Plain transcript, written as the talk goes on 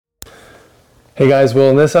Hey guys, well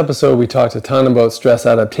in this episode we talked a ton about stress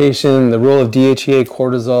adaptation, the role of DHEA,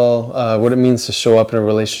 cortisol, what it means to show up in a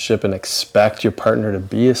relationship and expect your partner to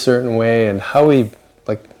be a certain way, and how we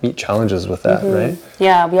meet challenges with that, right?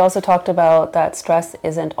 Yeah, we also talked about that stress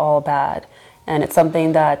isn't all bad and it's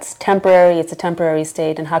something that's temporary, it's a temporary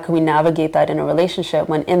state, and how can we navigate that in a relationship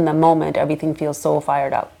when in the moment everything feels so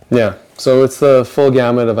fired up. Yeah, so it's the full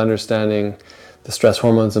gamut of understanding the stress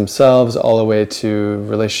hormones themselves all the way to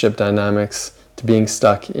relationship dynamics, to being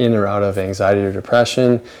stuck in or out of anxiety or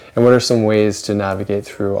depression, and what are some ways to navigate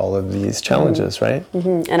through all of these challenges, right?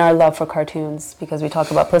 And our love for cartoons, because we talk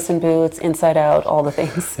about Puss in Boots, Inside Out, all the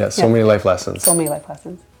things. Yeah, so many life lessons. So many life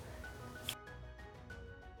lessons.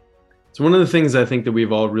 So one of the things I think that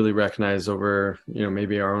we've all really recognized over,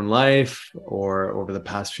 maybe our own life or over the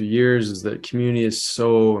past few years is that community is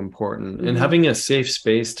so important, and having a safe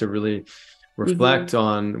space to really reflect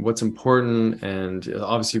on what's important, and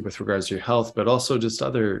obviously with regards to your health, but also just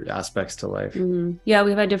other aspects to life. Yeah,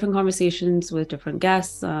 we've had different conversations with different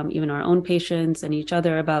guests, even our own patients and each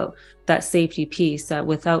other, about that safety piece, that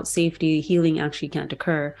without safety, healing actually can't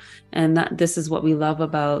occur. And that this is what we love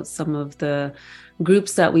about some of the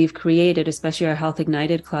groups that we've created, especially our Health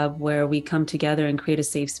Ignited Club, where we come together and create a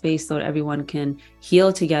safe space so that everyone can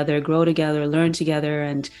heal together, grow together, learn together,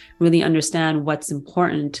 and really understand what's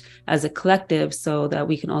important as a collective so that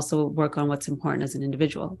we can also work on what's important as an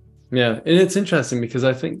individual. Yeah, and it's interesting because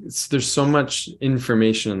I think there's so much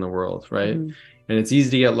information in the world, right? And it's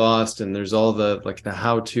easy to get lost, and there's all the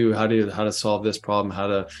how to solve this problem, how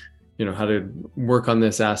to work on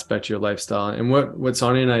this aspect of your lifestyle. And what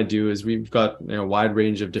Sonia and I do is we've got a wide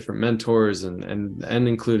range of different mentors and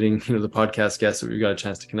including the podcast guests that we've got a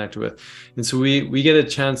chance to connect with. And so we get a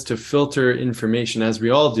chance to filter information, as we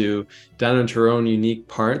all do, down into our own unique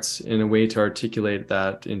parts in a way to articulate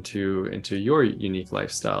that into your unique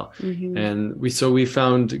lifestyle. And we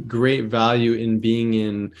found great value in being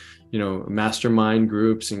in mastermind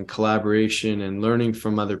groups and collaboration and learning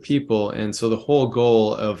from other people. And so the whole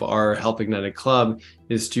goal of our Health Ignited Club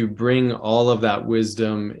is to bring all of that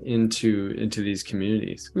wisdom into these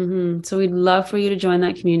communities. So we'd love for you to join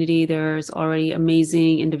that community. There's already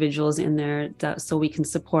amazing individuals in there so we can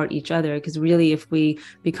support each other, because really if we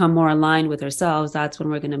become more aligned with ourselves, that's when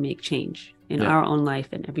we're going to make change in our own life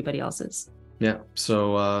and everybody else's. Yeah.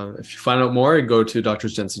 So if you find out more, go to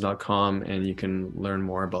drsjensen.com and you can learn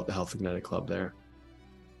more about the Health Ignited Club there.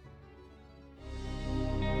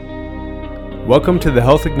 Welcome to the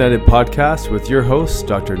Health Ignited podcast with your hosts,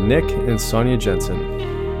 Dr. Nick and Sonia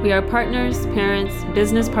Jensen. We are partners, parents,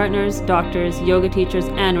 business partners, doctors, yoga teachers,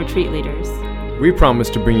 and retreat leaders. We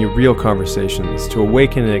promise to bring you real conversations to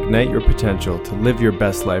awaken and ignite your potential to live your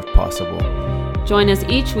best life possible. Join us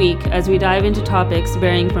each week as we dive into topics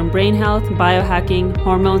varying from brain health, biohacking,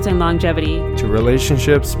 hormones, and longevity, to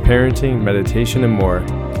relationships, parenting, meditation, and more.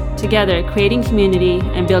 Together, creating community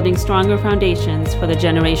and building stronger foundations for the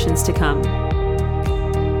generations to come.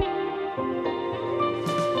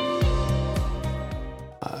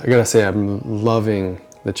 I gotta say, I'm loving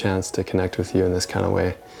the chance to connect with you in this kind of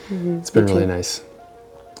way. It's been really nice.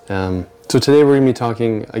 So today we're going to be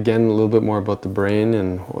talking again a little bit more about the brain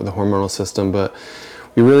and the hormonal system, but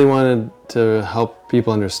we really wanted to help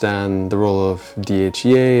people understand the role of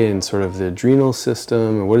DHEA and sort of the adrenal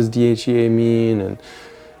system, and what does DHEA mean, and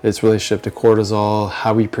its relationship to cortisol,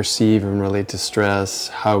 how we perceive and relate to stress,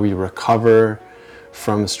 how we recover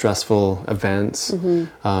from stressful events,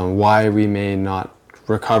 why we may not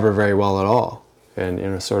recover very well at all,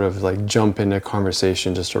 and sort of jump into a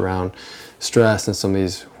conversation just around stress and some of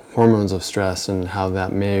these hormones of stress and how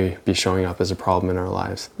that may be showing up as a problem in our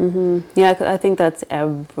lives. Yeah, I think that's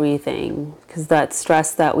everything, because that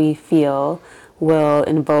stress that we feel will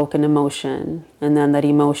invoke an emotion, and then that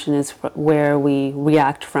emotion is where we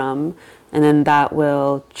react from, and then that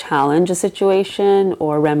will challenge a situation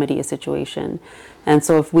or remedy a situation. And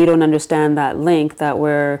so if we don't understand that link, that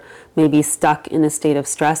we're maybe stuck in a state of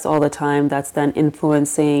stress all the time, that's then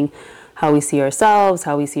influencing how we see ourselves,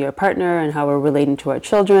 how we see our partner, and how we're relating to our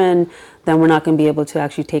children, then we're not going to be able to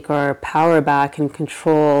actually take our power back and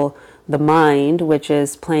control the mind, which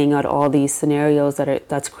is playing out all these scenarios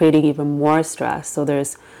that's creating even more stress. So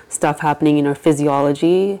there's stuff happening in our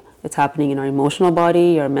physiology, it's happening in our emotional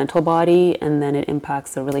body, our mental body, and then it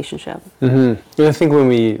impacts the relationship. And I think when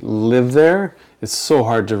we live there, it's so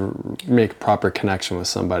hard to make proper connection with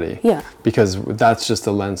somebody. Yeah. Because that's just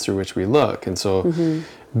the lens through which we look. And so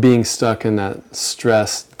being stuck in that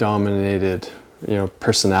stress-dominated,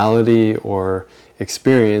 personality or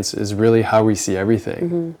experience is really how we see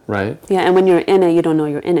everything, right? Yeah, and when you're in it, you don't know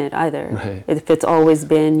you're in it either. Right. If it's always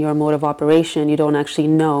been your mode of operation, you don't actually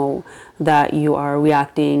know that you are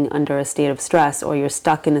reacting under a state of stress or you're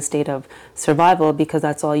stuck in a state of survival because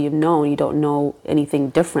that's all you've known. You don't know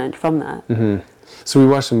anything different from that. So we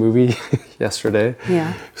watched a movie yesterday.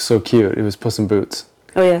 Yeah. So cute. It was Puss in Boots.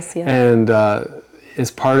 Oh, yes, yeah. And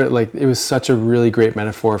it's part of, like, it was such a really great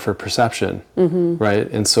metaphor for perception, right?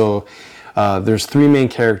 And so there's three main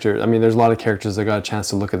characters. I mean, there's a lot of characters that got a chance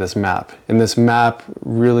to look at this map. And this map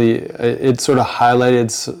really, it sort of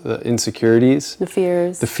highlighted the insecurities. The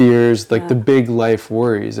fears. The fears, like the big life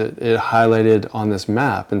worries. It highlighted on this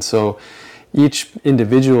map. And so each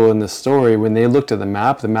individual in the story, when they looked at the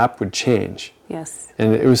map would change. Yes.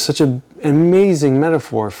 And it was such an amazing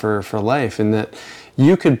metaphor for life, in that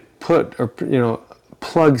you could put, or, you know,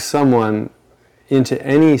 plug someone into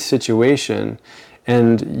any situation,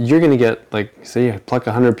 and you're going to get, like, say you pluck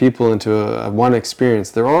 100 people into a one experience,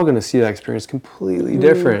 they're all going to see that experience completely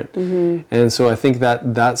different. And so I think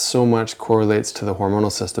that so much correlates to the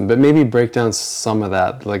hormonal system. But maybe break down some of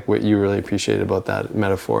that, like what you really appreciate about that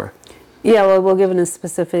metaphor. Yeah, well, we'll give a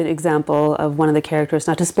specific example of one of the characters,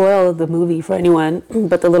 not to spoil the movie for anyone,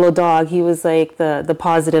 but the little dog, he was like the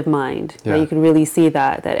positive mind. Yeah. Right? You could really see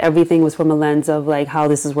that everything was from a lens of like how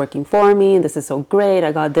this is working for me, this is so great,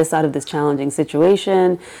 I got this out of this challenging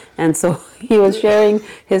situation. And so he was sharing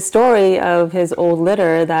his story of his old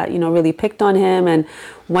litter that, you know, really picked on him. And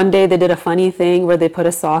one day they did a funny thing where they put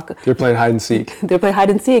a sock. They're playing hide and seek. They played hide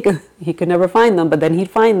and seek. He could never find them, but then he'd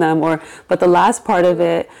find them. But the last part of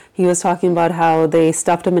it, he was talking about how they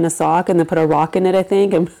stuffed him in a sock and then put a rock in it, I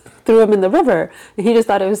think, and threw him in the river. And he just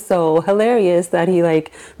thought it was so hilarious that he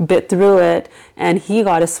like bit through it and he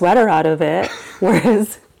got a sweater out of it,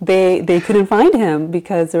 whereas they couldn't find him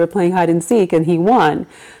because they were playing hide and seek and he won.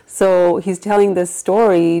 So he's telling this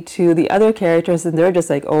story to the other characters and they're just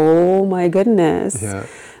like, oh my goodness. Yeah.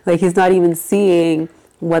 Like he's not even seeing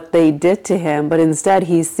what they did to him, but instead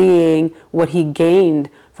he's seeing what he gained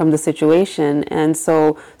from the situation. And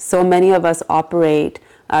so many of us operate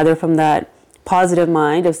either from that positive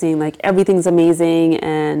mind of seeing like everything's amazing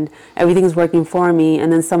and everything's working for me,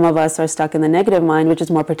 and then some of us are stuck in the negative mind, which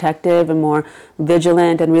is more protective and more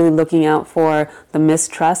vigilant and really looking out for the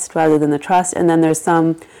mistrust rather than the trust. And then there's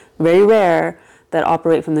some, very rare, that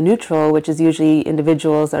operate from the neutral, which is usually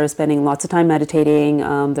individuals that are spending lots of time meditating.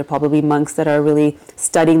 They're probably monks that are really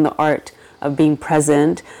studying the art of being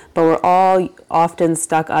present, but we're all often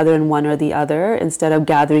stuck either in one or the other instead of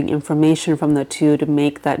gathering information from the two to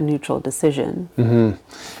make that neutral decision.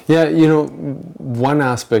 Yeah, you know, one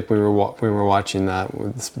aspect we were watching that,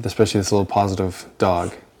 especially this little positive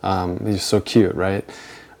dog, he's so cute, right?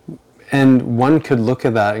 And one could look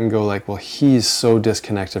at that and go like, well, he's so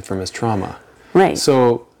disconnected from his trauma. Right.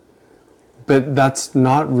 So, but that's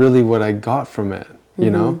not really what I got from it, you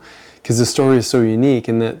know? Because the story is so unique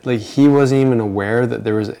in that, like, he wasn't even aware that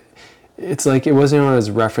there was, it's like it wasn't on his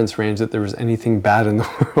reference range that there was anything bad in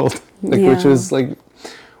the world, like, which was like,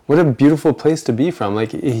 what a beautiful place to be from.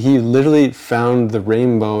 Like, he literally found the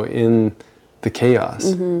rainbow in the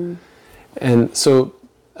chaos. And so,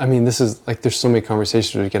 I mean, this is like, there's so many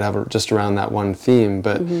conversations we could have just around that one theme,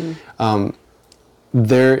 but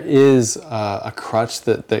there is a crutch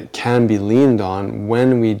that can be leaned on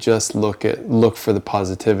when we just look for the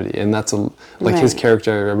positivity. And that's like his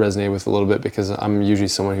character I resonate with a little bit because I'm usually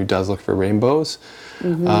someone who does look for rainbows.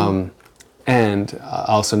 And I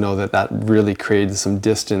also know that really created some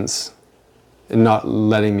distance and not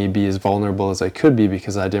letting me be as vulnerable as I could be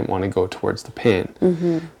because I didn't want to go towards the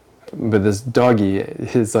pain. But this doggy,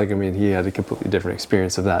 he had a completely different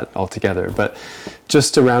experience of that altogether. But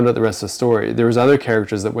just to round out the rest of the story, there was other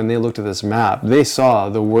characters that when they looked at this map, they saw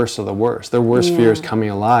the worst of the worst, their worst fears coming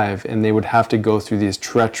alive, and they would have to go through these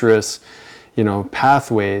treacherous, you know,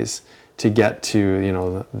 pathways to get to, you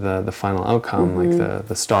know, the final outcome, like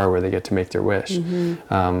the star where they get to make their wish.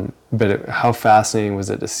 But how fascinating was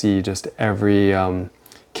it to see just every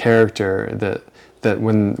character that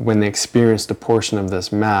when they experienced a portion of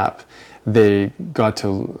this map, they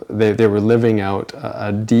were living out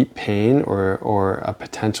a deep pain or a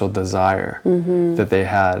potential desire that they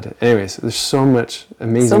had. Anyways, there's so much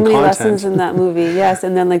amazing content. So many lessons in that movie, yes.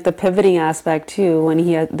 And then like the pivoting aspect too, when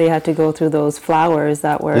they had to go through those flowers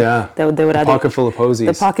that were they would the pocket full of posies.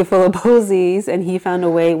 The pocket full of posies, and he found a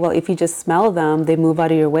way. Well, if you just smell them, they move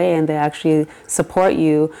out of your way and they actually support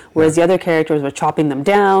you. Whereas the other characters were chopping them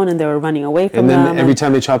down and they were running away from them. And then every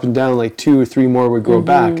time they chopped them down, like 2 or 3 more would grow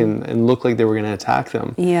back and look like they were going to attack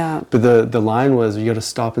them. Yeah. But the line was, you got to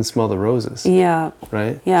stop and smell the roses. Yeah.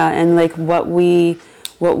 Right? Yeah, and like what we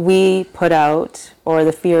what we put out or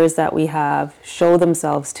the fears that we have show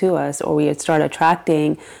themselves to us, or we start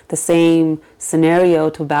attracting the same scenario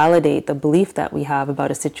to validate the belief that we have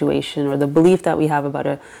about a situation or the belief that we have about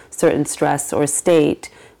a certain stress or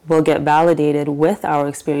state, will get validated with our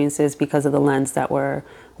experiences because of the lens that we're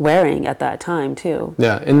wearing at that time too.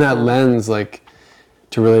 Yeah, in that lens, like,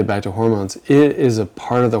 to relate back to hormones, it is a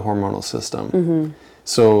part of the hormonal system.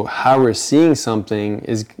 So how we're seeing something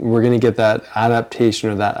is we're going to get that adaptation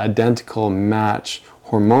or that identical match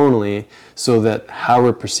hormonally, so that how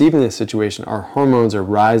we're perceiving the situation, our hormones are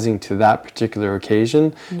rising to that particular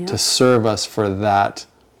occasion to serve us for that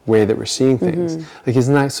way that we're seeing things. Like,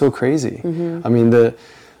 isn't that so crazy? I mean,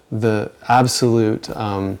 the absolute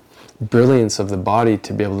brilliance of the body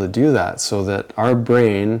to be able to do that, so that our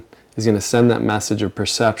brain is going to send that message of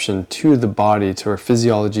perception to the body, to our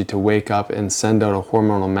physiology, to wake up and send out a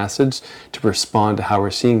hormonal message to respond to how we're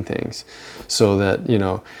seeing things. So that, you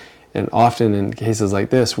know, and often in cases like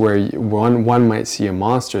this where one might see a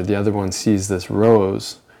monster, the other one sees this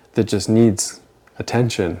rose that just needs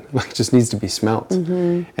attention, like just needs to be smelt.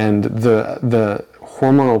 And the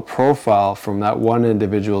hormonal profile from that one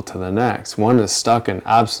individual to the next, one is stuck in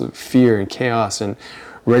absolute fear and chaos and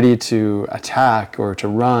ready to attack or to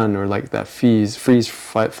run, or like that freeze,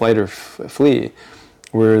 flight, or flee,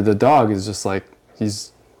 where the dog is just like,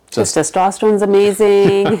 he's His testosterone's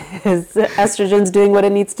amazing, his estrogen's doing what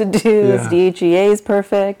it needs to do, his DHEA is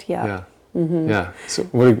perfect. Yeah. So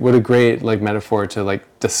what a great like metaphor to like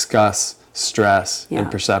discuss stress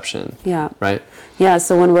and perception. Right? Yeah,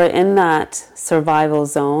 so when we're in that survival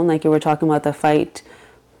zone, like you were talking about the fight,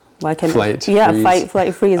 flight,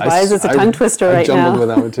 freeze. Why is this a tongue twister right now? I jumbled with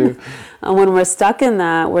that one too. When we're stuck in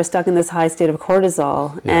that, we're stuck in this high state of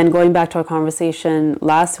cortisol. And going back to our conversation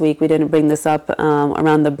last week, we didn't bring this up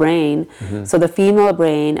around the brain. So the female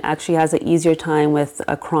brain actually has an easier time with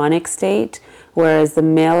a chronic state, whereas the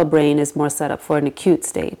male brain is more set up for an acute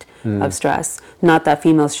state of stress. Not that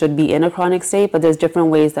females should be in a chronic state, but there's different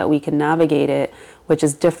ways that we can navigate it, which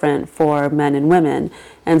is different for men and women.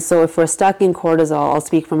 And so if we're stuck in cortisol, I'll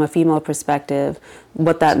speak from a female perspective,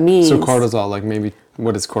 what that means. So cortisol, like maybe,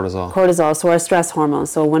 what is cortisol? Cortisol, so our stress hormone.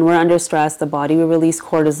 So when we're under stress, the body will release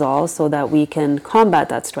cortisol so that we can combat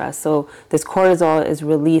that stress. So this cortisol is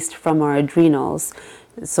released from our adrenals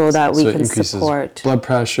so that we can support blood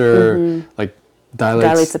pressure, like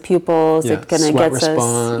dilates the pupils, it kind of gets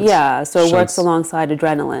response, us, so it works alongside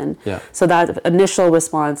adrenaline. So that initial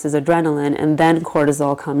response is adrenaline, and then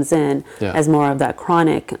cortisol comes in as more of that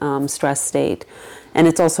chronic stress state. And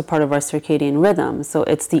it's also part of our circadian rhythm. So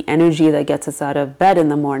it's the energy that gets us out of bed in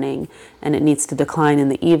the morning, and it needs to decline in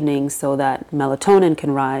the evening so that melatonin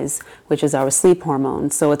can rise, which is our sleep hormone.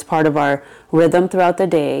 So it's part of our rhythm throughout the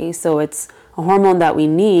day. So it's a hormone that we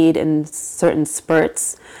need in certain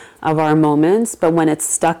spurts of our moments, but when it's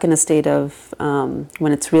stuck in a state of,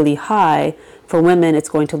 when it's really high, for women, it's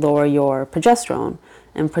going to lower your progesterone.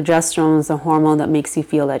 And progesterone is a hormone that makes you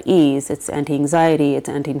feel at ease. It's anti-anxiety, it's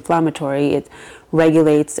anti-inflammatory, it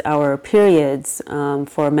regulates our periods.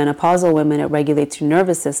 For menopausal women, it regulates your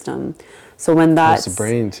nervous system. So when that's... Helps the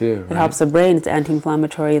brain too, right? It helps the brain, it's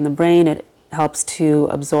anti-inflammatory in the brain, it helps to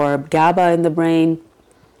absorb GABA in the brain.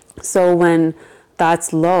 So when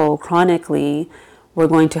that's low chronically, we're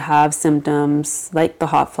going to have symptoms like the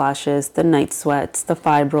hot flashes, the night sweats, the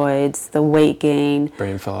fibroids, the weight gain,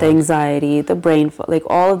 brain fog, the anxiety, the brain fog, like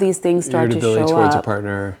all of these things start to show up. Irritability towards a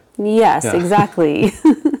partner. Yes, exactly.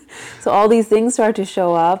 So all these things start to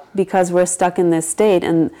show up because we're stuck in this state,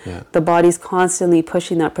 and the body's constantly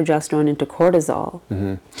pushing that progesterone into cortisol.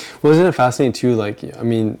 Well, isn't it fascinating too? Like, I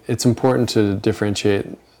mean, it's important to differentiate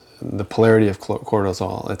the polarity of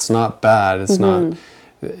cortisol. It's not bad. It's not...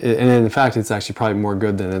 And in fact, it's actually probably more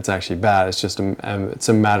good than it's actually bad. It's just it's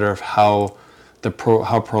a matter of how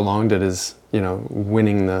prolonged it is, you know,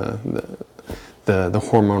 winning the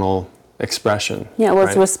hormonal expression. Yeah, well,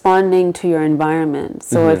 it's responding to your environment.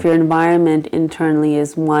 So if your environment internally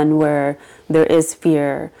is one where there is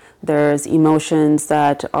fear, there's emotions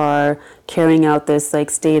that are carrying out this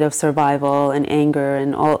like state of survival and anger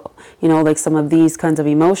and all, you know, like some of these kinds of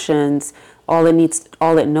emotions, all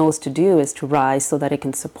it knows to do is to rise so that it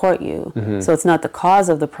can support you. So it's not the cause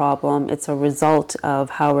of the problem, it's a result of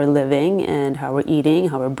how we're living and how we're eating,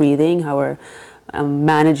 how we're breathing, how we're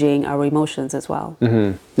managing our emotions as well.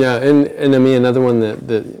 Yeah, and I mean, another one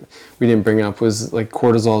that we didn't bring up was like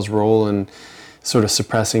cortisol's role in sort of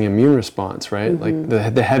suppressing immune response, right? Like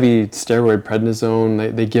the heavy steroid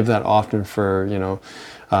prednisone, they give that often for, you know,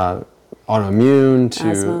 autoimmune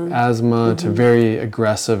to asthma to very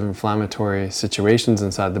aggressive inflammatory situations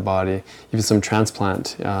inside the body, even some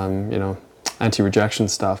transplant, you know, anti-rejection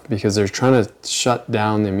stuff, because they're trying to shut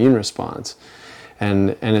down the immune response.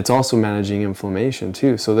 And it's also managing inflammation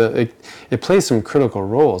too. So that it plays some critical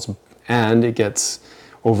roles, and it gets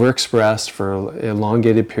overexpressed for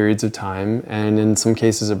elongated periods of time, and in some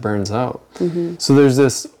cases it burns out. So there's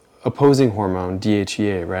this opposing hormone,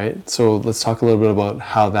 DHEA, right? So let's talk a little bit about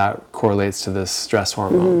how that correlates to this stress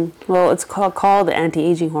hormone. Well, it's called the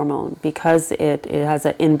anti-aging hormone because it has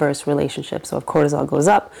an inverse relationship. So if cortisol goes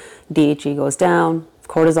up, DHEA goes down. If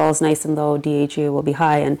cortisol is nice and low, DHEA will be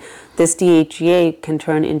high. And this DHEA can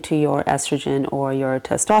turn into your estrogen or your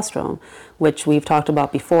testosterone, which we've talked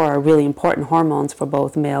about before are really important hormones for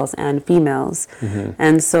both males and females.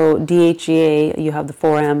 And so DHEA, you have the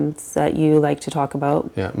 4Ms that you like to talk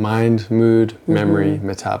about. Yeah, mind, mood, memory,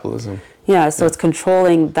 metabolism. Yeah, so it's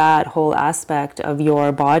controlling that whole aspect of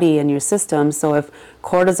your body and your system. So if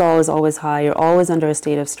cortisol is always high, you're always under a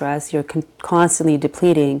state of stress, you're constantly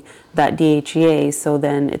depleting that DHEA, so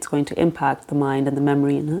then it's going to impact the mind and the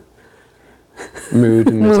memory and mood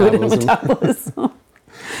and mood and metabolism. metabolism.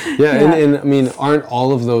 Yeah, and I mean, aren't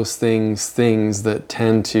all of those things that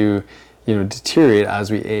tend to, deteriorate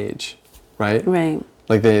as we age, right? Right.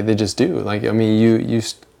 Like they just do. Like, I mean, you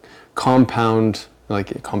compound,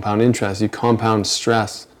 like compound interest, you compound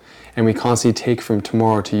stress, and we constantly take from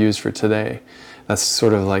tomorrow to use for today. That's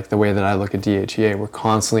sort of like the way that I look at DHEA. We're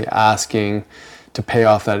constantly asking to pay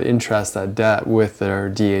off that interest, that debt with our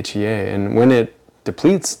DHEA. And when it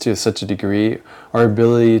depletes to such a degree, our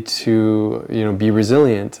ability to, be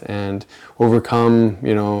resilient and overcome,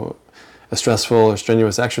 a stressful or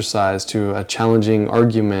strenuous exercise, to a challenging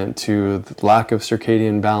argument, to the lack of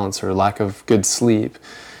circadian balance or lack of good sleep.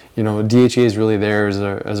 DHEA is really there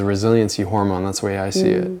as a resiliency hormone. That's the way I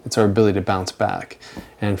see it. It's our ability to bounce back.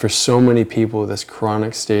 And for so many people, this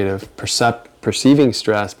chronic state of perceiving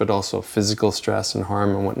stress, but also physical stress and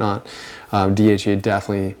harm and whatnot, DHEA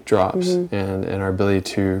definitely drops. And our ability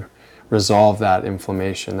to resolve that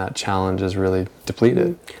inflammation, that challenge, is really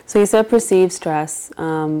depleted. So you said perceived stress.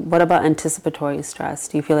 What about anticipatory stress?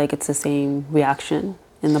 Do you feel like it's the same reaction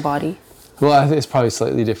in the body? Well, I think it's probably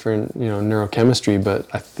slightly different, neurochemistry, but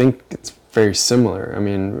I think it's very similar. I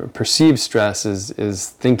mean, perceived stress is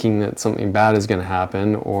thinking that something bad is going to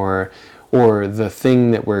happen, or the thing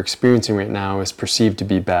that we're experiencing right now is perceived to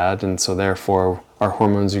be bad, and so therefore our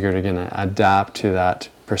hormones are going to adapt to that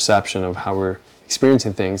perception of how we're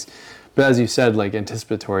experiencing things. But as you said, like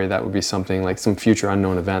anticipatory, that would be something like some future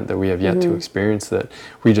unknown event that we have yet to experience, that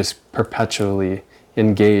we just perpetually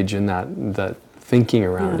engage in that thinking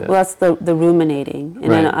around it. Well, that's the ruminating. And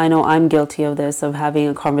Right. I know I'm guilty of this, of having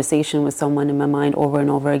a conversation with someone in my mind over and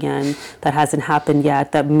over again that hasn't happened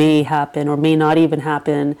yet, that may happen or may not even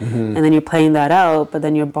happen. And then you're playing that out, but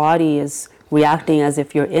then your body is reacting as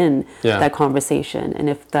if you're in that conversation. And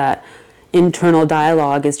if that internal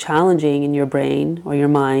dialogue is challenging in your brain or your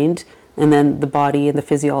mind, and then the body and the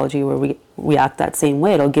physiology will react that same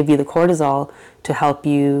way. It'll give you the cortisol to help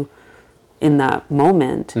you in that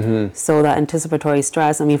moment. So that anticipatory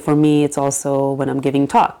stress, I mean, for me, it's also when I'm giving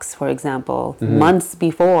talks, for example. Months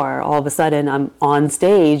before, all of a sudden, I'm on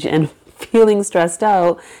stage and feeling stressed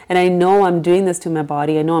out, and I know I'm doing this to my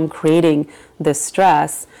body. I know I'm creating this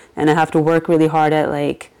stress, and I have to work really hard at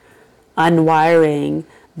like unwiring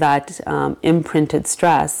that imprinted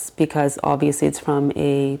stress, because obviously it's from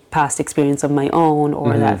a past experience of my own,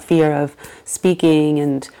 or that fear of speaking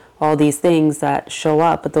and all these things that show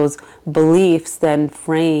up. But those beliefs then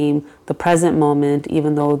frame the present moment,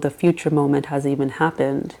 even though the future moment hasn't even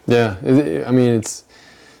happened. Yeah, I mean, it's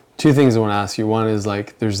two things I want to ask you. One is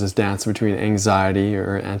like there's this dance between anxiety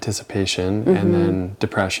or anticipation and then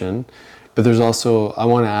depression. But there's also, I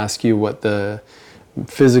want to ask you what the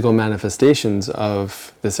physical manifestations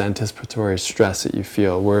of this anticipatory stress that you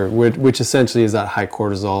feel, which essentially is that high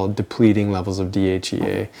cortisol, depleting levels of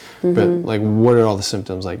DHEA. But like, what are all the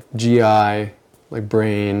symptoms, like GI, like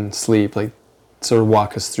brain, sleep, like sort of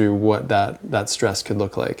walk us through what that stress could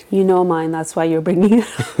look like. You know mine, that's why you're bringing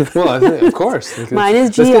it up. Well, I think, of course. Mine is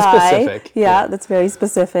GI. Let's get specific. Yeah, that's very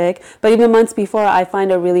specific. But even months before, I find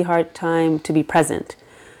a really hard time to be present.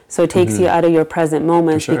 So it takes you out of your present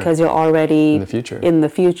moment, because you're already in the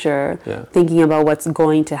future thinking about what's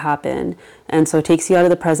going to happen. And so it takes you out of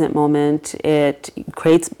the present moment. It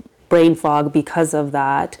creates brain fog because of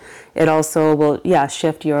that. It also will,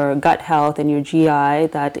 shift your gut health and your GI,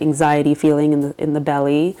 that anxiety feeling in the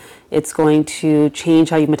belly. It's going to change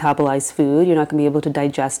how you metabolize food. You're not going to be able to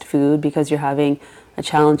digest food because you're having a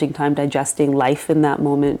challenging time digesting life in that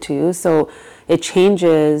moment too. So it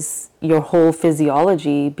changes your whole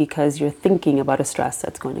physiology because you're thinking about a stress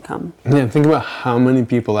that's going to come. Yeah, think about how many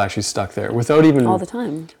people actually stuck there without even all the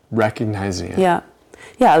time recognizing it. Yeah.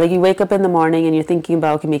 Yeah, like you wake up in the morning and you're thinking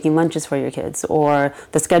about okay, making lunches for your kids, or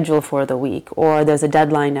the schedule for the week, or there's a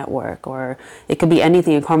deadline at work, or it could be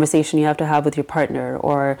anything, a conversation you have to have with your partner,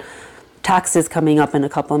 or taxes coming up in a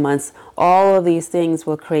couple of months. All of these things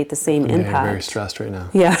will create the same impact. I'm very stressed right now.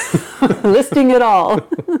 Yeah, listing it all.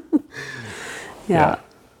 Yeah.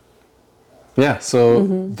 Yeah,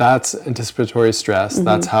 so that's anticipatory stress.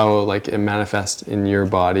 That's how like it manifests in your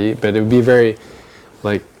body, but it would be very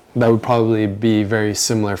like that would probably be very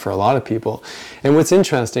similar for a lot of people. And what's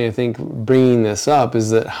interesting, I think, bringing this up is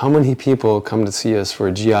that how many people come to see us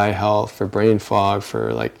for GI health, for brain fog,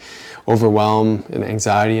 for like overwhelm and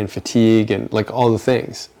anxiety and fatigue and like all the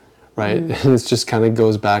things, right? And it just kind of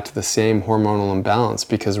goes back to the same hormonal imbalance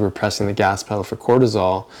because we're pressing the gas pedal for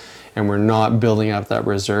cortisol and we're not building up that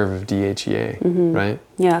reserve of DHEA, right?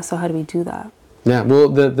 Yeah, so how do we do that? Yeah, well,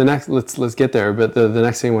 the next, let's get there, but the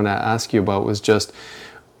next thing I want to ask you about was just,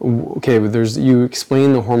 okay, you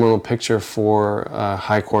explain the hormonal picture for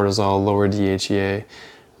high cortisol, lower DHEA,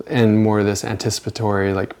 and more of this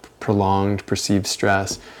anticipatory, like prolonged perceived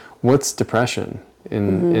stress. What's depression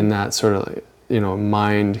in that sort of,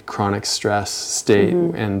 mind chronic stress state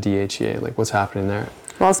and DHEA? Like what's happening there?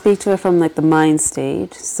 Well, I'll speak to it from like the mind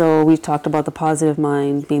state. So we've talked about the positive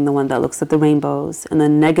mind being the one that looks at the rainbows, and the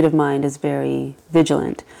negative mind is very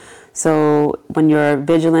vigilant. So when you're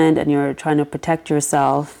vigilant and you're trying to protect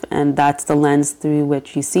yourself, and that's the lens through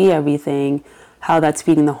which you see everything, how that's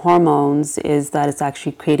feeding the hormones is that it's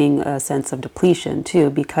actually creating a sense of depletion too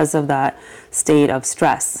because of that state of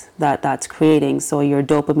stress that's creating. So your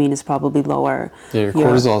dopamine is probably lower. Yeah, your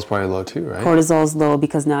cortisol is probably low too, right? Cortisol is low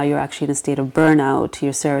because now you're actually in a state of burnout.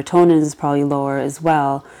 Your serotonin is probably lower as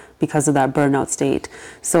well because of that burnout state.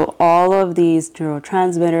 So all of these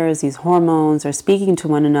neurotransmitters, these hormones are speaking to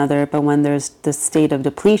one another, but when there's this state of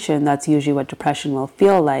depletion, that's usually what depression will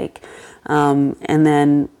feel like. And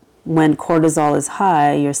then when cortisol is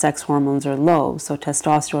high, your sex hormones are low. So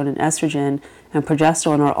testosterone and estrogen and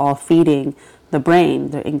progesterone are all feeding the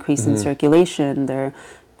brain. They're increasing circulation. They're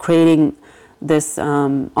creating this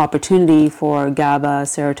opportunity for GABA,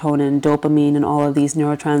 serotonin, dopamine, and all of these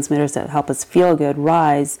neurotransmitters that help us feel good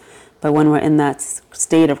rise. But when we're in that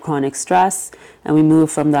state of chronic stress and we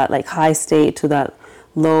move from that like high state to that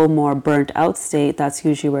low, more burnt out state, that's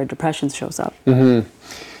usually where depression shows up.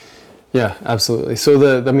 Yeah, absolutely. So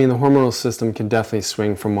the hormonal system can definitely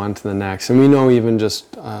swing from one to the next. And we know even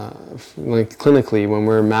just like clinically, when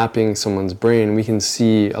we're mapping someone's brain, we can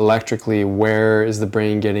see electrically where is the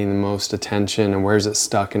brain getting the most attention and where is it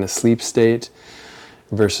stuck in a sleep state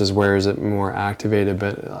versus where is it more activated.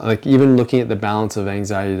 But like even looking at the balance of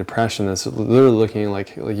anxiety, depression, that's literally looking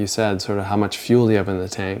like you said, sort of how much fuel do you have in the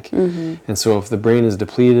tank. And so if the brain is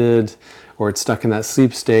depleted or it's stuck in that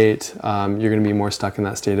sleep state, you're going to be more stuck in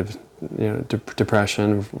that state of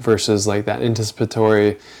depression versus like that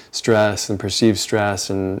anticipatory stress and perceived stress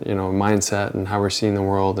and mindset and how we're seeing the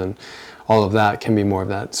world and all of that can be more of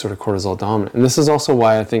that sort of cortisol dominant. And this is also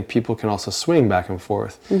why I think people can also swing back and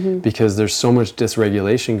forth because there's so much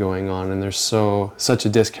dysregulation going on and there's such a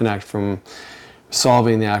disconnect from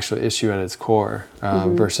solving the actual issue at its core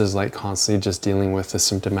versus like constantly just dealing with the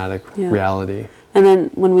symptomatic reality. And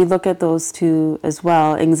then when we look at those two as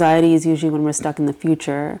well, anxiety is usually when we're stuck in the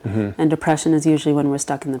future, and depression is usually when we're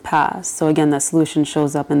stuck in the past. So again, that solution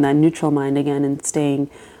shows up in that neutral mind again and staying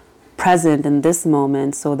present in this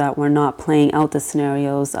moment so that we're not playing out the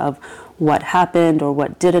scenarios of what happened or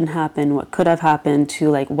what didn't happen, what could have happened to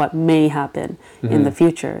like what may happen in the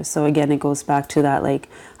future. So again, it goes back to that like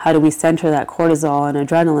how do we center that cortisol and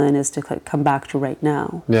adrenaline is to come back to right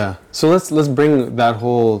now. Yeah. So let's bring that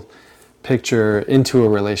whole picture into a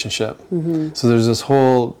relationship. So there's this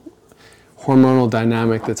whole hormonal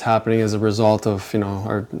dynamic that's happening as a result of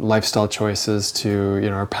our lifestyle choices to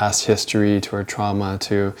our past history to our trauma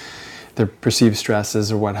to the perceived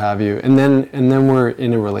stresses or what have you, and then we're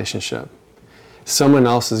in a relationship. Someone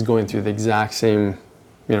else is going through the exact same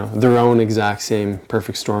their own exact same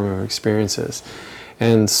perfect storm of experiences,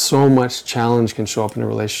 and so much challenge can show up in a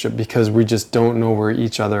relationship because we just don't know where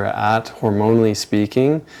each other are at hormonally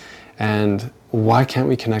speaking. And why can't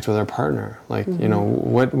we connect with our partner? Like,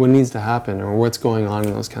 what needs to happen or what's going on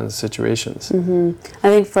in those kinds of situations? I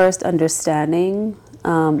think first understanding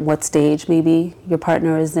what stage maybe your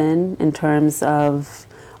partner is in terms of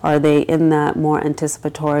are they in that more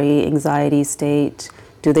anticipatory anxiety state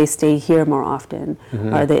Do they stay here more often?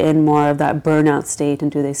 Are they in more of that burnout state,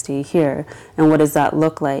 and do they stay here? And what does that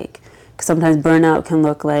look like? 'Cause sometimes burnout can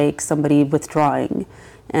look like somebody withdrawing,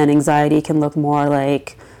 and anxiety can look more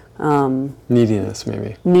like neediness,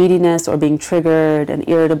 maybe. Neediness, or being triggered and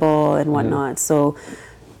irritable and whatnot. So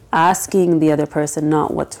asking the other person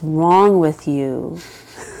not what's wrong with you.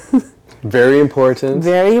 Very important.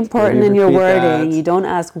 Very important in your wording. That. You don't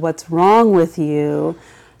ask what's wrong with you.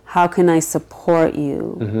 How can I support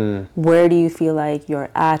you? Where do you feel like you're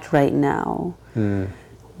at right now? Not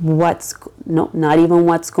even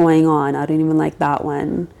what's going on. I don't even like that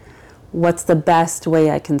one. What's the best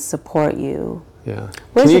way I can support you? Yeah.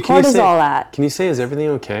 Where's your cortisol at? Can you say, is everything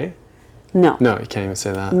okay? No. No, you can't even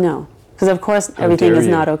say that. No. Because of course everything is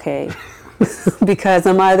not okay. Because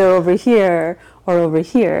I'm either over here or over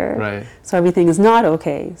here. Right. So everything is not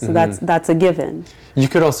okay. So that's a given. You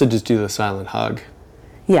could also just do the silent hug.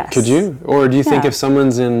 Yes. Could you? Or do you think Yeah. if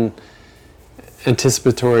someone's in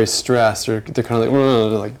anticipatory stress, or they're kind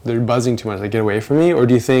of like they're buzzing too much, like get away from me? Or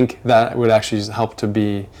do you think that would actually just help to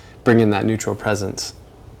bring in that neutral presence?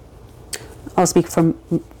 I'll speak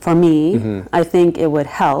for me. I think it would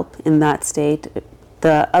help in that state.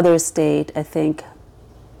 The other state, I think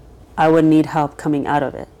I would need help coming out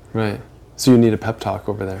of it. Right. So you need a pep talk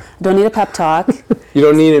over there. Don't need a pep talk. You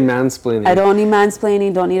don't need a mansplaining. I don't need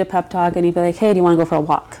mansplaining, don't need a pep talk. And you'd be like, hey, do you want to go for a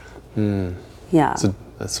walk? Yeah. So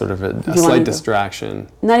that's sort of a slight distraction.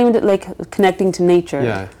 Not even like connecting to nature.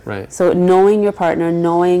 Yeah, right. So knowing your partner,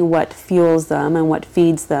 knowing what fuels them and what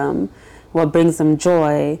feeds them, what brings them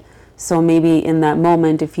joy. So maybe in that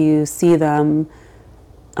moment, if you see them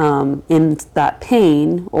in that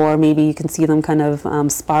pain, or maybe you can see them kind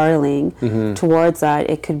of spiraling towards that,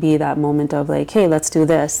 it could be that moment of like, hey, let's do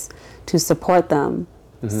this to support them,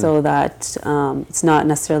 so that it's not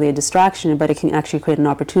necessarily a distraction, but it can actually create an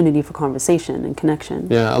opportunity for conversation and connection.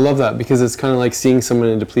 Yeah, I love that, because it's kind of like seeing someone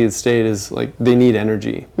in a depleted state is like they need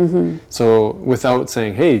energy. So without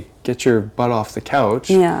saying, hey, get your butt off the couch,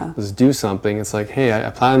 let's do something, it's like, hey, I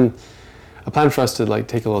plan for us to like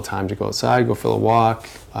take a little time to go outside, go for a walk,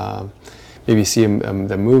 maybe see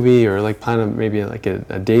the movie, or like plan maybe like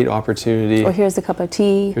a date opportunity. Or here's a cup of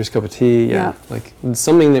tea. Here's a cup of tea, yeah. Like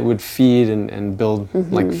something that would feed and build,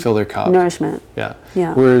 like fill their cup. Nourishment. Yeah.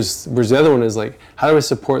 Yeah. Whereas the other one is like, how do I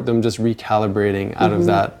support them just recalibrating out of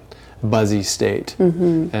that buzzy state?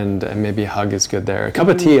 And maybe a hug is good there. A cup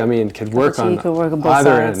of tea, I mean, could work on both either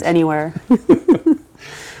sides, end. anywhere.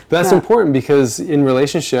 That's important, because in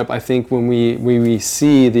relationship, I think when we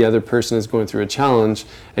see the other person is going through a challenge,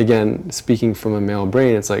 again, speaking from a male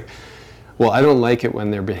brain, it's like, well, I don't like it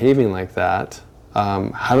when they're behaving like that.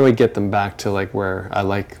 How do I get them back to like where they're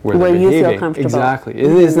behaving? You feel comfortable. Exactly.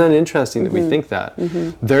 Isn't that interesting that we think that?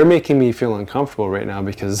 They're making me feel uncomfortable right now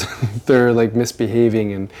because they're like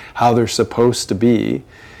misbehaving and how they're supposed to be.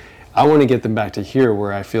 I want to get them back to here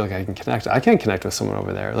where I feel like I can connect. I can't connect with someone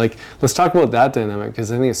over there. Like, let's talk about that dynamic,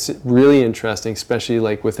 because I think it's really interesting, especially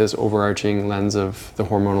like with this overarching lens of the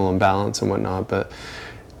hormonal imbalance and whatnot. But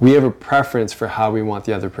we have a preference for how we want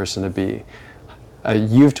the other person to be.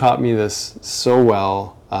 You've taught me this so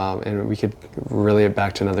well, and we could relate it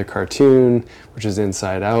back to another cartoon, which is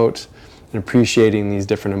Inside Out, and appreciating these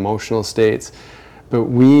different emotional states. But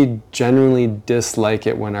we generally dislike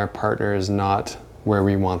it when our partner is not where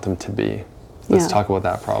we want them to be. Let's talk about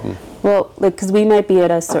that problem. Well, like, because we might be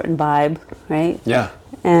at a certain vibe, right? Yeah.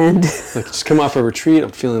 And like, just come off a retreat,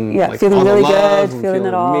 I'm feeling like feeling all really the love, good, feeling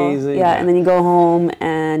it all. amazing. Yeah, and then you go home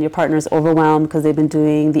and your partner's overwhelmed because they've been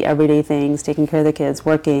doing the everyday things, taking care of the kids,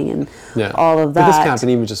 working, and all of that. But this can happen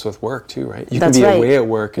even just with work too, right? You That's can be right. away at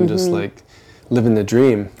work and just like living the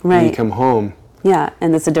dream. Right. And you come home. Yeah,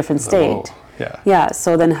 and it's a different state. Yeah.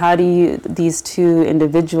 So then how do these two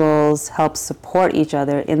individuals help support each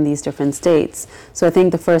other in these different states? So I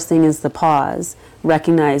think the first thing is the pause,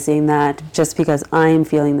 recognizing that just because I'm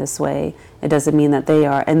feeling this way, it doesn't mean that they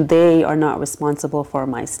are, and they are not responsible for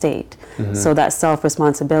my state. So that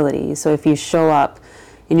self-responsibility. So if you show up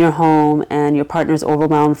in your home and your partner's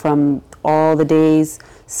overwhelmed from all the day's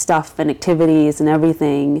stuff and activities and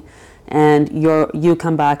everything, and you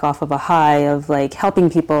come back off of a high of like helping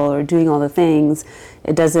people or doing all the things,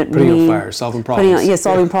 it doesn't putting mean on fire, solving problems.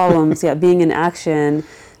 Solving problems. Being in action.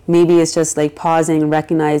 Maybe it's just like pausing and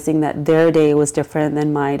recognizing that their day was different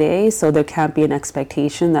than my day, so there can't be an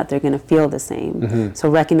expectation that they're going to feel the same. So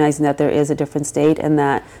recognizing that there is a different state and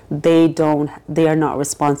that they are not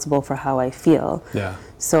responsible for how I feel. Yeah.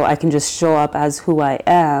 So I can just show up as who I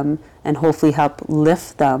am and hopefully help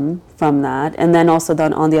lift them from that. And then also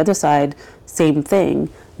then on the other side, same thing,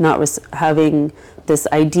 not having this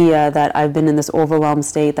idea that I've been in this overwhelmed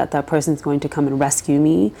state, that person's going to come and rescue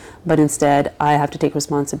me, but instead I have to take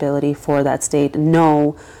responsibility for that state and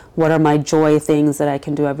know what are my joy things that I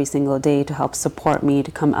can do every single day to help support me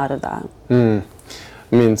to come out of that. I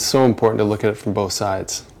mean, it's so important to look at it from both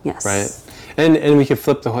sides. Yes. Right? And we could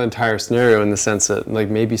flip the whole entire scenario in the sense that, like,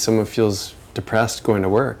 maybe someone feels depressed going to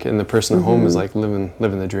work and the person at home is like living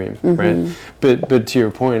the dream, right? But to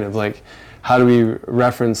your point of, like, how do we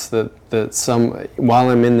reference that while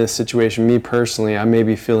I'm in this situation, me personally, I may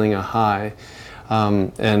be feeling a high,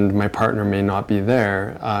 and my partner may not be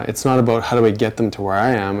there. It's not about how do I get them to where I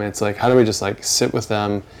am. It's like, how do I just, like, sit with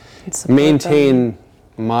them, maintain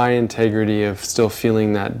my integrity of still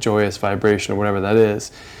feeling that joyous vibration or whatever that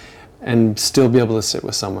is, and still be able to sit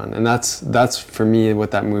with someone. And that's for me what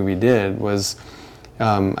that movie did was,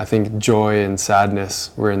 I think joy and sadness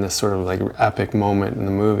were in this sort of, like, epic moment in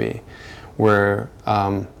the movie where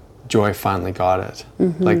joy finally got it.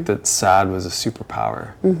 Like, that sad was a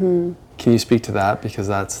superpower. Can you speak to that? Because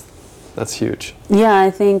that's huge. Yeah,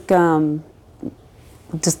 I think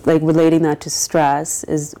just like relating that to stress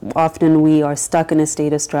is often we are stuck in a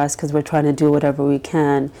state of stress because we're trying to do whatever we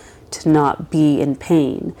can to not be in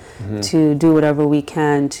pain, to do whatever we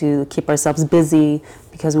can to keep ourselves busy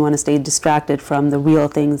because we want to stay distracted from the real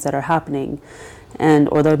things that are happening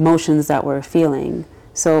or the emotions that we're feeling.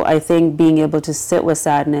 So I think being able to sit with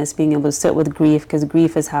sadness, being able to sit with grief, because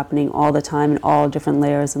grief is happening all the time in all different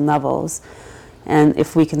layers and levels. And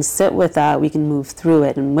if we can sit with that, we can move through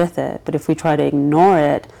it and with it. But if we try to ignore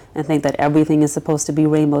it and think that everything is supposed to be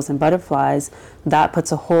rainbows and butterflies, that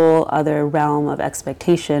puts a whole other realm of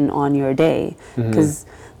expectation on your day. Because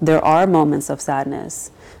there are moments of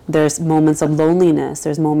sadness. There's moments of loneliness.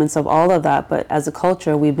 There's moments of all of that. But as a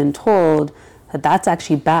culture, we've been told that that's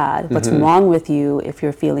actually bad. What's wrong with you if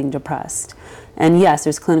you're feeling depressed? And yes,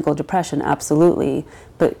 there's clinical depression, absolutely.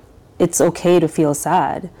 But it's okay to feel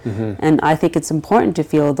sad. And I think it's important to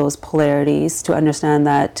feel those polarities, to understand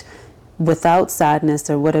that without sadness,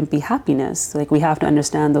 there wouldn't be happiness. Like, we have to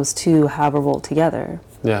understand those two have a role together.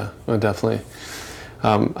 Yeah, well, definitely.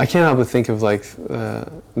 I can't help but think of, like,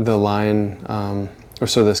 the line, or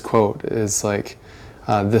so this quote is like,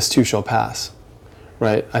 this too shall pass,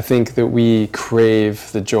 right? I think that we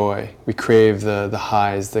crave the joy, we crave the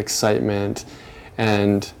highs, the excitement,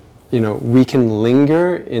 and, you know, we can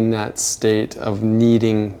linger in that state of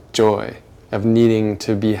needing joy, of needing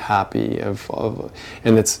to be happy,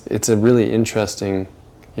 and it's a really interesting,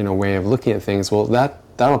 you know, way of looking at things. Well,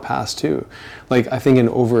 that'll pass too. Like, I think an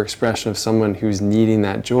overexpression of someone who's needing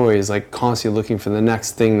that joy is like constantly looking for the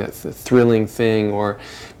next thing, that thrilling thing, or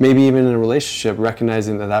maybe even in a relationship,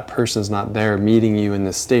 recognizing that that person's not there meeting you in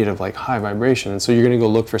this state of, like, high vibration, and so you're going to go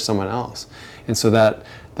look for someone else. And so that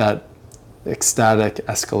ecstatic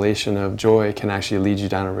escalation of joy can actually lead you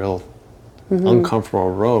down a real uncomfortable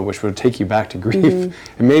road, which would take you back to grief.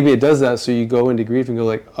 And maybe it does that, so you go into grief and go,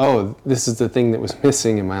 like, oh, this is the thing that was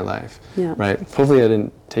missing in my life. Right? Hopefully I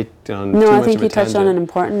didn't take down too much of a tangent. No, I think you touched on an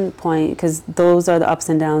important point, because those are the ups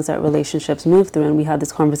and downs that relationships move through, and we had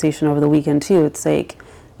this conversation over the weekend too. It's like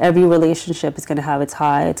every relationship is going to have its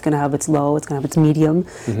high, it's going to have its low, it's going to have its medium,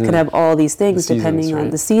 it's going to have all these things depending on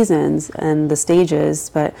the seasons and the stages.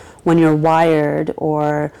 But when you're wired,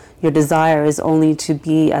 or your desire is only to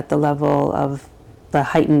be at the level of the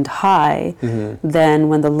heightened high, then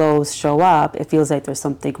when the lows show up, it feels like there's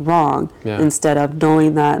something wrong. Instead of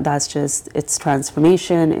knowing that that's just, it's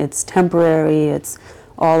transformation, it's temporary, it's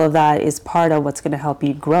all of that is part of what's going to help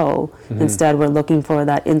you grow. Instead, we're looking for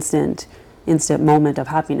that instant moment of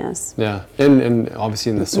happiness. Yeah, and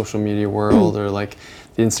obviously in the social media world, or like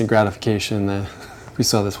the instant gratification, that we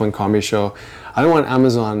saw this one comedy show. I don't want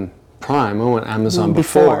Amazon Prime, I want Amazon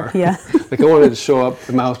before. Like, I wanted to show up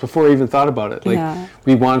in my house before I even thought about it. Like,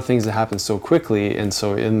 we want things to happen so quickly, and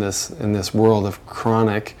so in this world of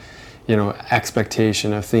chronic, you know,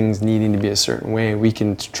 expectation of things needing to be a certain way, we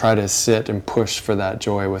can try to sit and push for that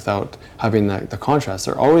joy without having the contrast.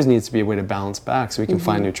 There always needs to be a way to balance back so we can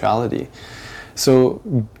find neutrality. So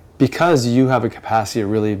because you have a capacity to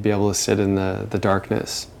really be able to sit in the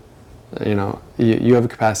darkness, you know, you have a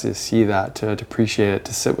capacity to see that, to appreciate it,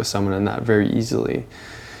 to sit with someone in that very easily.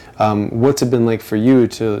 What's it been like for you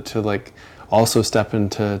to like also step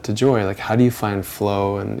into joy? Like, how do you find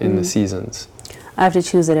flow in the seasons? I have to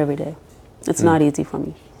choose it every day. It's not easy for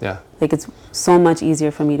me. Yeah. Like, it's so much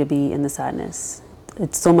easier for me to be in the sadness.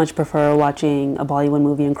 It's so much prefer watching a Bollywood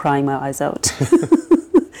movie and crying my eyes out.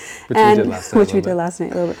 Which we did last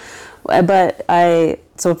night a little bit. But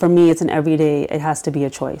so for me, it's an everyday, it has to be a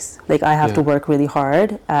choice. Like, I have to work really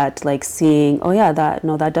hard at, like, seeing, oh yeah,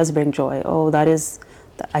 that does bring joy. Oh, that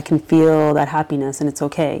I can feel that happiness and it's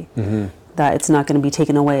okay. That it's not going to be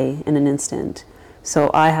taken away in an instant. So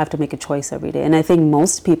I have to make a choice every day. And I think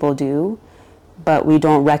most people do, but we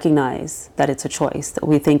don't recognize that it's a choice, that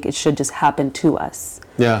we think it should just happen to us.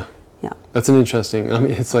 Yeah. Yeah. That's an interesting, I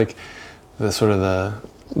mean, it's like the sort of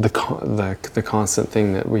the constant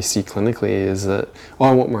thing that we see clinically is that, oh,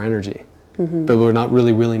 I want more energy. But we're not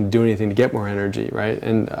really willing to do anything to get more energy, right?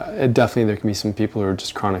 And definitely there can be some people who are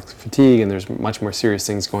just chronic fatigue and there's much more serious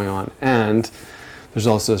things going on. And there's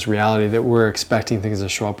also this reality that we're expecting things to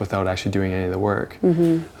show up without actually doing any of the work.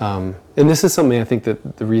 And this is something I think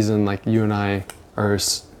that the reason like you and I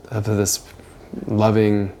have this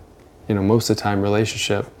loving, most of the time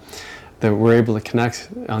relationship, that we're able to connect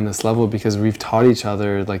on this level because we've taught each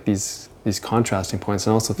other like these contrasting points,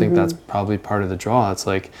 and I also think that's probably part of the draw. It's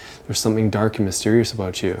like there's something dark and mysterious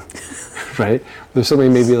about you, right? There's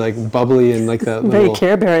something maybe like bubbly and like that very little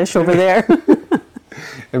Care Bearish over there.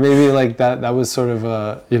 and maybe like that was sort of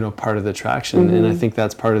part of the attraction, and I think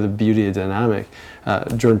that's part of the beauty of dynamic.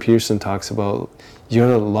 Jordan Peterson talks about you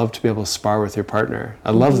gotta love to be able to spar with your partner.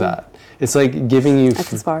 I love that. It's like giving you. I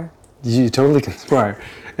can spar. You totally can spar.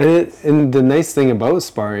 And the nice thing about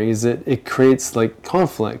sparring is that it creates like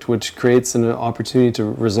conflict, which creates an opportunity to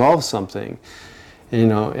resolve something,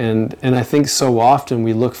 and I think so often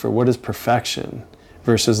we look for what is perfection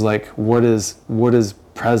versus like what is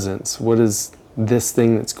presence, what is this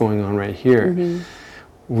thing that's going on right here.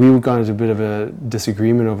 We got into a bit of a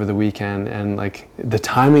disagreement over the weekend, and like the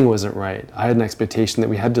timing wasn't right. I had an expectation that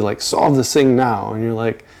we had to like solve this thing now, and you're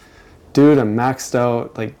like, dude, I'm maxed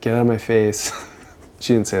out, like get out of my face.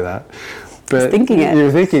 She didn't say that, but you're thinking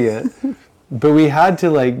it. But we had to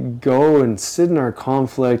like go and sit in our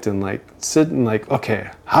conflict and like sit and like, okay,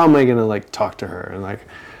 how am I gonna like talk to her, and like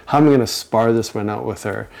how am I gonna spar this one out with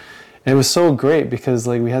her? And it was so great because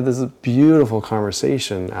like we had this beautiful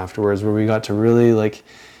conversation afterwards where we got to really like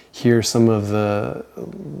hear some of the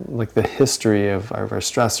history of our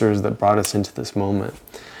stressors that brought us into this moment.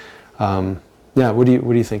 What do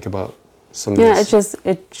you think about?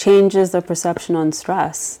 It changes the perception on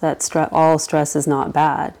stress, that all stress is not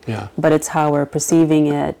bad, but it's how we're perceiving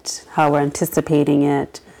it, how we're anticipating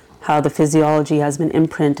it, how the physiology has been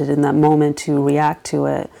imprinted in that moment to react to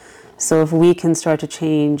it. So if we can start to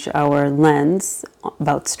change our lens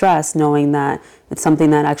about stress, knowing that it's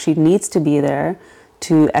something that actually needs to be there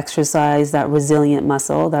to exercise that resilient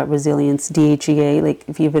muscle, that resilience DHEA, like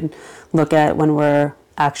if you even look at when we're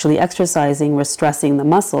actually exercising, we're stressing the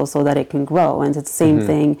muscle so that it can grow. And it's the same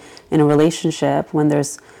thing in a relationship. When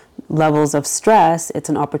there's levels of stress, it's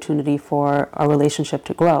an opportunity for a relationship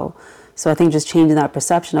to grow. So I think just changing that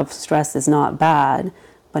perception of stress is not bad,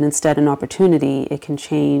 but instead an opportunity. It can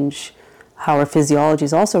change how our physiology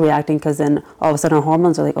is also reacting, because then all of a sudden our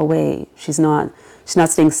hormones are like, oh wait, she's not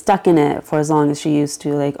staying stuck in it for as long as she used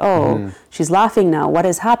to. Like, she's laughing now. What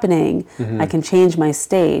is happening? I can change my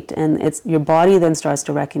state. And it's your body then starts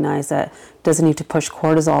to recognize that it doesn't need to push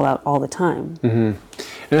cortisol out all the time.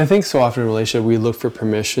 And I think so often in a relationship, we look for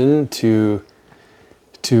permission to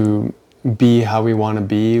be how we want to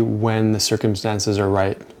be when the circumstances are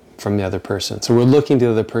right from the other person. So we're looking to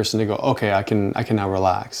the other person to go, okay, I can now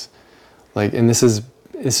relax. Like, and this is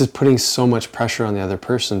putting so much pressure on the other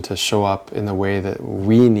person to show up in the way that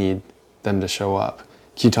we need them to show up.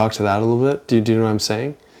 Can you talk to that a little bit? Do you know what I'm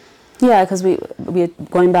saying? Yeah, because we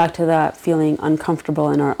going back to that feeling uncomfortable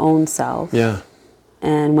in our own self. Yeah.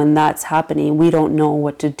 And when that's happening, we don't know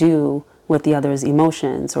what to do with the other's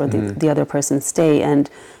emotions or the other person's state. And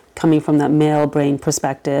coming from that male brain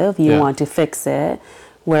perspective, you want to fix it,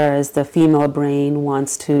 whereas the female brain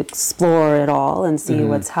wants to explore it all and see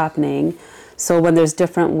what's happening. So when there's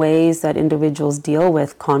different ways that individuals deal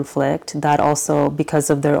with conflict, that also,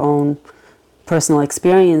 because of their own personal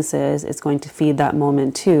experiences, it's going to feed that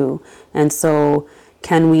moment too. And so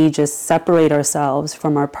can we just separate ourselves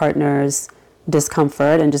from our partner's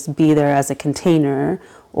discomfort and just be there as a container?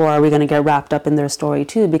 Or are we going to get wrapped up in their story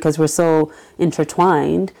too? Because we're so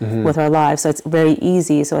intertwined with our lives. So it's very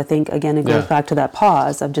easy. So I think, again, it goes back to that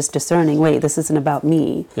pause of just discerning, wait, this isn't about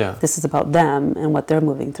me. Yeah. This is about them and what they're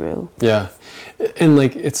moving through. Yeah. And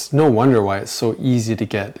like, it's no wonder why it's so easy to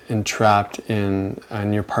get entrapped in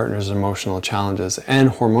your partner's emotional challenges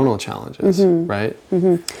and hormonal challenges, right?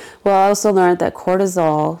 Well, I also learned that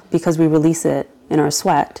cortisol, because we release it in our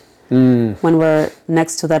sweat, when we're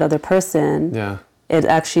next to that other person, it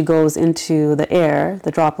actually goes into the air,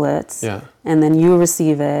 the droplets, and then you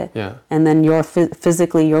receive it, and then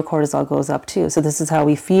physically your cortisol goes up too. So this is how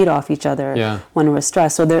we feed off each other when we're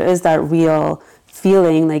stressed. So there is that real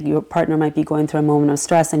feeling like your partner might be going through a moment of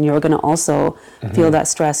stress, and you're going to also feel that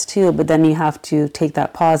stress too. But then you have to take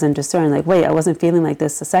that pause and discern, like, wait, I wasn't feeling like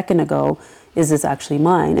this a second ago. Is this actually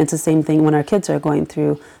mine? It's the same thing when our kids are going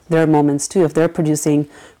through their moments too. If they're producing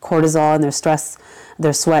cortisol and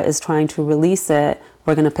their sweat is trying to release it,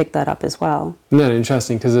 we're going to pick that up as well. Isn't that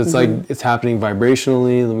interesting? Because it's like, it's happening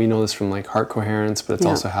vibrationally. We know this from like heart coherence, but it's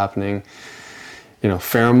also happening,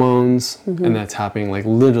 pheromones, and that's happening like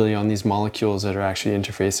literally on these molecules that are actually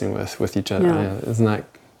interfacing with each other. Isn't that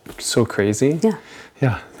so crazy?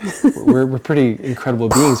 Yeah. We're pretty incredible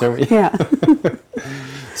beings, aren't we? Yeah.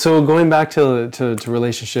 So going back to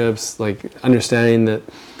relationships, like understanding that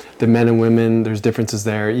the men and women, there's differences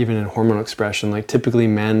there, even in hormonal expression. Like typically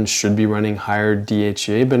men should be running higher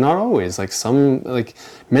DHEA, but not always. Like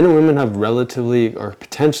men and women have relatively, or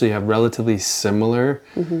potentially have relatively similar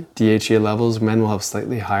DHEA levels. Men will have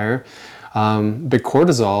slightly higher. But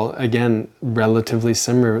cortisol, again, relatively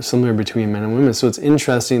similar between men and women. So it's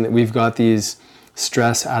interesting that we've got these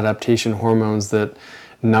stress adaptation hormones that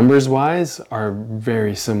numbers-wise are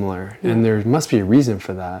very similar. And there must be a reason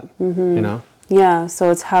for that, Yeah,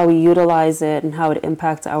 so it's how we utilize it and how it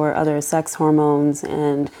impacts our other sex hormones,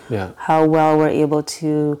 and how well we're able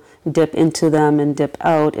to dip into them and dip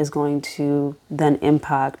out is going to then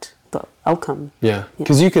impact the outcome. Yeah,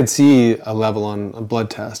 because you could see a level on a blood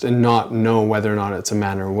test and not know whether or not it's a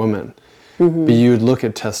man or a woman. But you'd look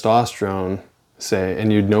at testosterone, say,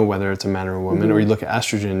 and you'd know whether it's a man or a woman, or you look at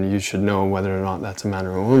estrogen, you should know whether or not that's a man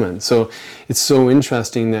or a woman. So it's so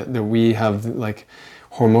interesting that we have, like,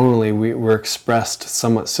 hormonally, we're expressed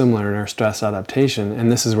somewhat similar in our stress adaptation,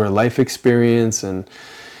 and this is where life experience and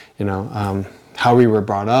how we were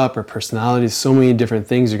brought up, our personalities, so many different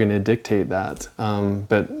things are going to dictate that.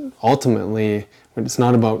 But ultimately, it's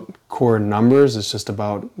not about core numbers. It's just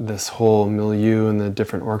about this whole milieu and the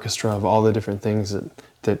different orchestra of all the different things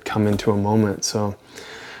that come into a moment. So,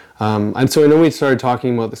 and so I know we started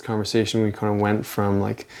talking about this conversation. We kind of went from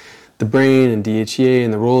like the brain and DHEA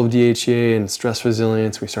and the role of DHEA and stress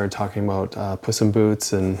resilience. We started talking about Puss in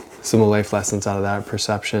Boots and some of the life lessons out of that,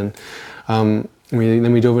 perception. Then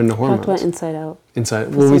we dove into hormones. Talked about Inside Out.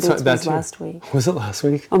 Well, we talked that last week. Was it last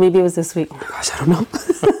week? Oh, maybe it was this week. Oh my gosh, I don't know.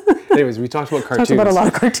 Anyways, we talked about cartoons. Talked about a lot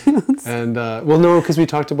of cartoons. And because we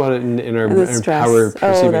talked about it in our how we're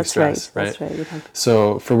perceiving stress, right? That's right.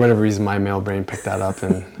 So for whatever reason, my male brain picked that up,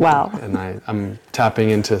 and wow. And I'm tapping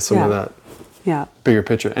into some of that bigger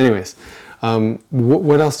picture. Anyways,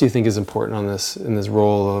 what else do you think is important in this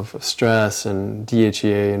role of stress and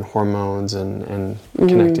DHEA and hormones and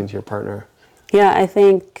connecting to your partner? Yeah, I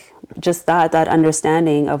think just that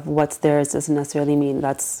understanding of what's theirs doesn't necessarily mean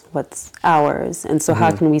that's what's ours. And so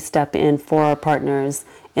how can we step in for our partners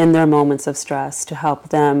in their moments of stress to help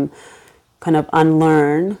them kind of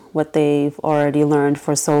unlearn what they've already learned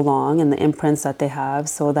for so long and the imprints that they have,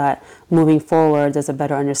 so that moving forward there's a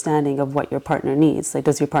better understanding of what your partner needs. Like,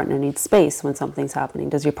 does your partner need space when something's happening?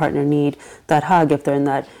 Does your partner need that hug if they're in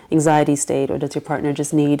that anxiety state? Or does your partner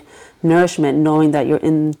just need nourishment, knowing that you're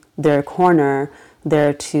in their corner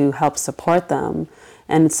there to help support them?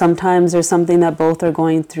 And sometimes there's something that both are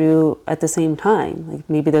going through at the same time. Like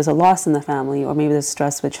maybe there's a loss in the family, or maybe there's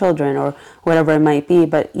stress with children, or whatever it might be.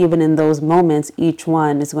 But even in those moments, each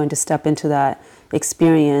one is going to step into that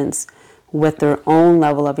experience with their own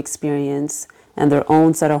level of experience and their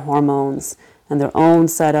own set of hormones and their own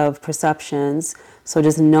set of perceptions. So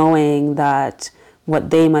just knowing that what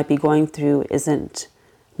they might be going through isn't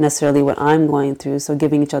necessarily what I'm going through. So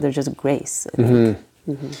giving each other just grace.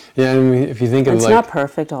 Yeah, and if you think of it's not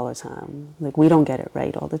perfect all the time. Like, we don't get it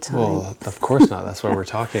right all the time. Well, of course not. That's why we're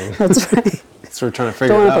talking. That's right. So we're trying to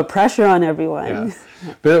figure it out. Don't want to put pressure on everyone. Yeah.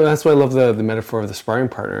 But that's why I love the metaphor of the sparring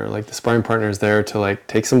partner. Like, the sparring partner is there to like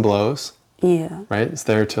take some blows. Yeah. Right? It's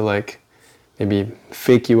there to like maybe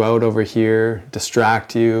fake you out over here,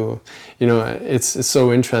 distract you. It's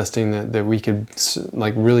so interesting that we could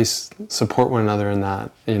like really support one another in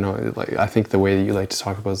that. Like, I think the way that you like to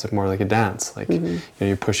talk about is like more like a dance. Like,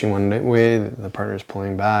 you're pushing one way, the partner's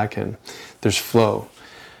pulling back, and there's flow.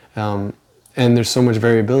 And there's so much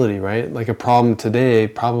variability, right? Like, a problem today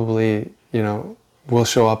probably, will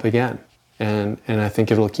show up again. And I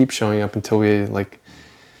think it'll keep showing up until we like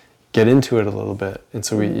get into it a little bit. And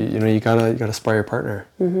so you gotta spar your partner.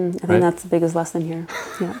 I think that's the biggest lesson here.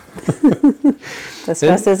 Yeah. The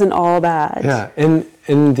stress isn't all bad. Yeah. And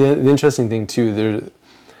the interesting thing too,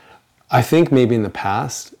 I think maybe in the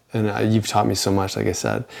past, and you've taught me so much, like I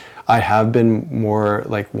said, I have been more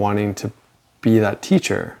like wanting to be that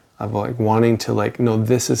teacher of like wanting to like, no,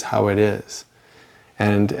 this is how it is.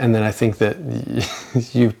 And then I think that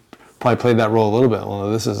you probably played that role a little bit.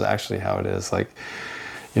 Well, this is actually how it is. Like,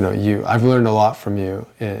 you know, I've learned a lot from you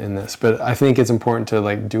in this, but I think it's important to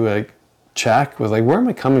like do a check with like, where am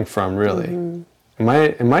I coming from really? Am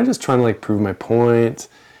I just trying to like prove my point?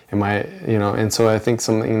 Am I, you know, and so I think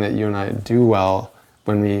something that you and I do well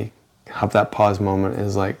when we have that pause moment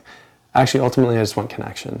is like, actually, ultimately, I just want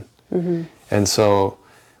connection. And so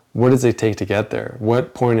what does it take to get there?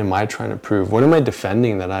 What point am I trying to prove? What am I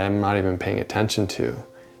defending that I am not even paying attention to?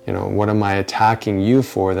 You know, what am I attacking you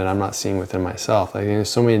for that I'm not seeing within myself? Like, there's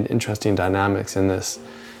so many interesting dynamics in this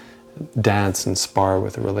dance and spar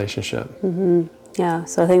with a relationship. Yeah,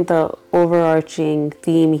 so I think the overarching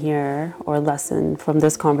theme here or lesson from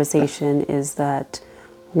this conversation is that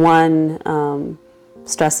one,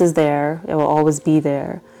 stress is there, it will always be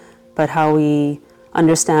there, but how we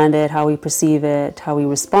understand it, how we perceive it, how we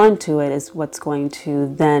respond to it is what's going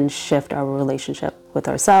to then shift our relationship with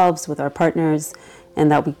ourselves, with our partners, and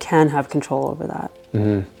that we can have control over that.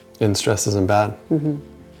 And stress isn't bad.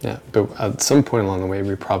 Yeah, but at some point along the way,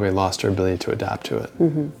 we probably lost our ability to adapt to it.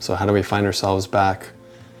 So how do we find ourselves back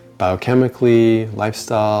biochemically,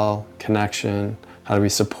 lifestyle, connection? How do we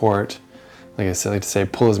support, like I said, like to say,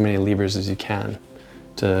 pull as many levers as you can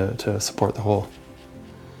to support the whole.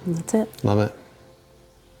 And that's it. Love it.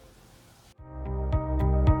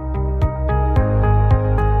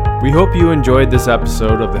 We hope you enjoyed this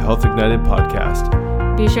episode of the Health Ignited podcast.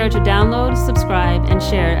 Be sure to download, subscribe, and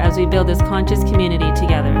share as we build this conscious community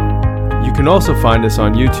together. You can also find us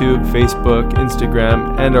on YouTube, Facebook,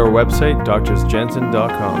 Instagram, and our website,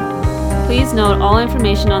 doctorsjensen.com. Please note all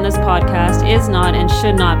information on this podcast is not and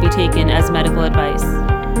should not be taken as medical advice.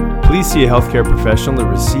 Please see a healthcare professional to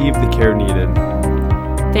receive the care needed.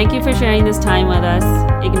 Thank you for sharing this time with us,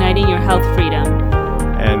 igniting your health freedom.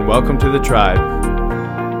 And welcome to the tribe.